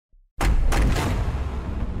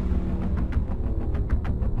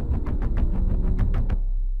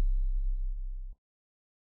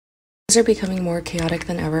Things are becoming more chaotic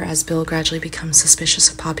than ever as Bill gradually becomes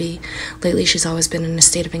suspicious of Poppy. Lately, she's always been in a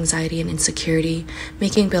state of anxiety and insecurity,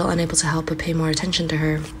 making Bill unable to help but pay more attention to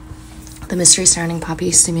her. The mystery surrounding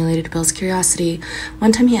Poppy stimulated Bill's curiosity.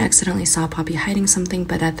 One time he accidentally saw Poppy hiding something,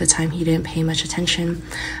 but at the time he didn't pay much attention.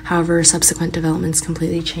 However, subsequent developments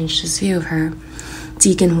completely changed his view of her.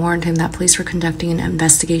 Deacon warned him that police were conducting an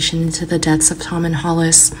investigation into the deaths of Tom and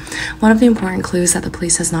Hollis. One of the important clues that the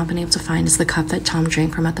police has not been able to find is the cup that Tom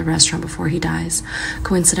drank from at the restaurant before he dies.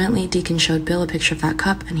 Coincidentally, Deacon showed Bill a picture of that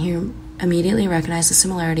cup, and he immediately recognized the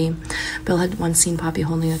similarity. Bill had once seen Poppy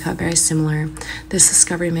holding a cup very similar. This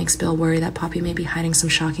discovery makes Bill worry that Poppy may be hiding some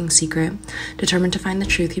shocking secret. Determined to find the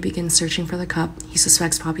truth, he begins searching for the cup he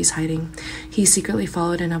suspects Poppy's hiding. He secretly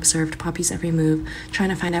followed and observed Poppy's every move, trying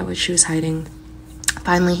to find out what she was hiding.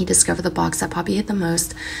 Finally, he discovered the box that Poppy hid the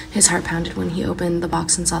most. His heart pounded when he opened the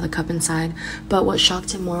box and saw the cup inside, but what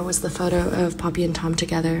shocked him more was the photo of Poppy and Tom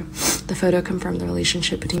together. The photo confirmed the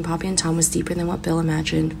relationship between Poppy and Tom was deeper than what Bill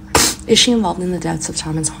imagined. Is she involved in the deaths of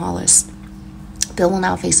Tom and Hollis? Bill will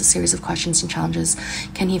now face a series of questions and challenges.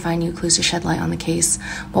 Can he find new clues to shed light on the case?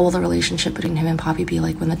 What will the relationship between him and Poppy be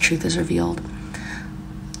like when the truth is revealed?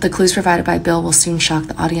 The clues provided by Bill will soon shock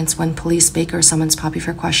the audience when police Baker summons Poppy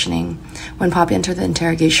for questioning. When Poppy entered the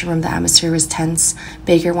interrogation room, the atmosphere was tense.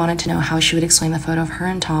 Baker wanted to know how she would explain the photo of her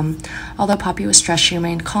and Tom. Although Poppy was stressed, she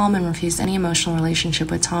remained calm and refused any emotional relationship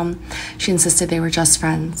with Tom. She insisted they were just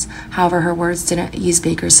friends. However, her words didn't ease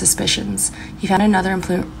Baker's suspicions. He found another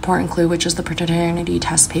important clue, which was the paternity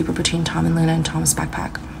test paper between Tom and Luna in Tom's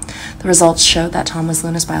backpack. The results showed that Tom was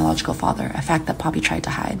Luna's biological father, a fact that Poppy tried to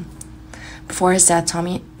hide. Before his death,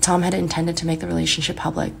 Tom had intended to make the relationship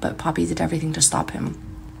public, but Poppy did everything to stop him.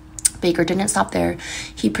 Baker didn't stop there.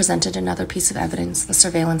 He presented another piece of evidence, the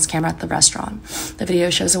surveillance camera at the restaurant. The video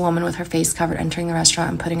shows a woman with her face covered entering the restaurant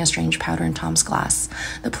and putting a strange powder in Tom's glass.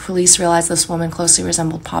 The police realized this woman closely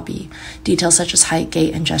resembled Poppy. Details such as height,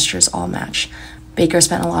 gait, and gestures all match. Baker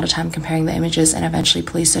spent a lot of time comparing the images, and eventually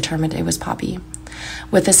police determined it was Poppy.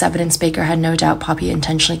 With this evidence, Baker had no doubt Poppy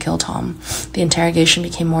intentionally killed Tom. The interrogation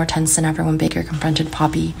became more tense than ever when Baker confronted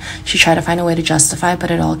Poppy. She tried to find a way to justify,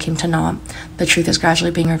 but it all came to naught. The truth is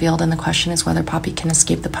gradually being revealed, and the question is whether Poppy can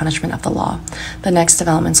escape the punishment of the law. The next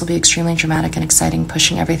developments will be extremely dramatic and exciting,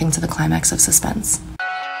 pushing everything to the climax of suspense.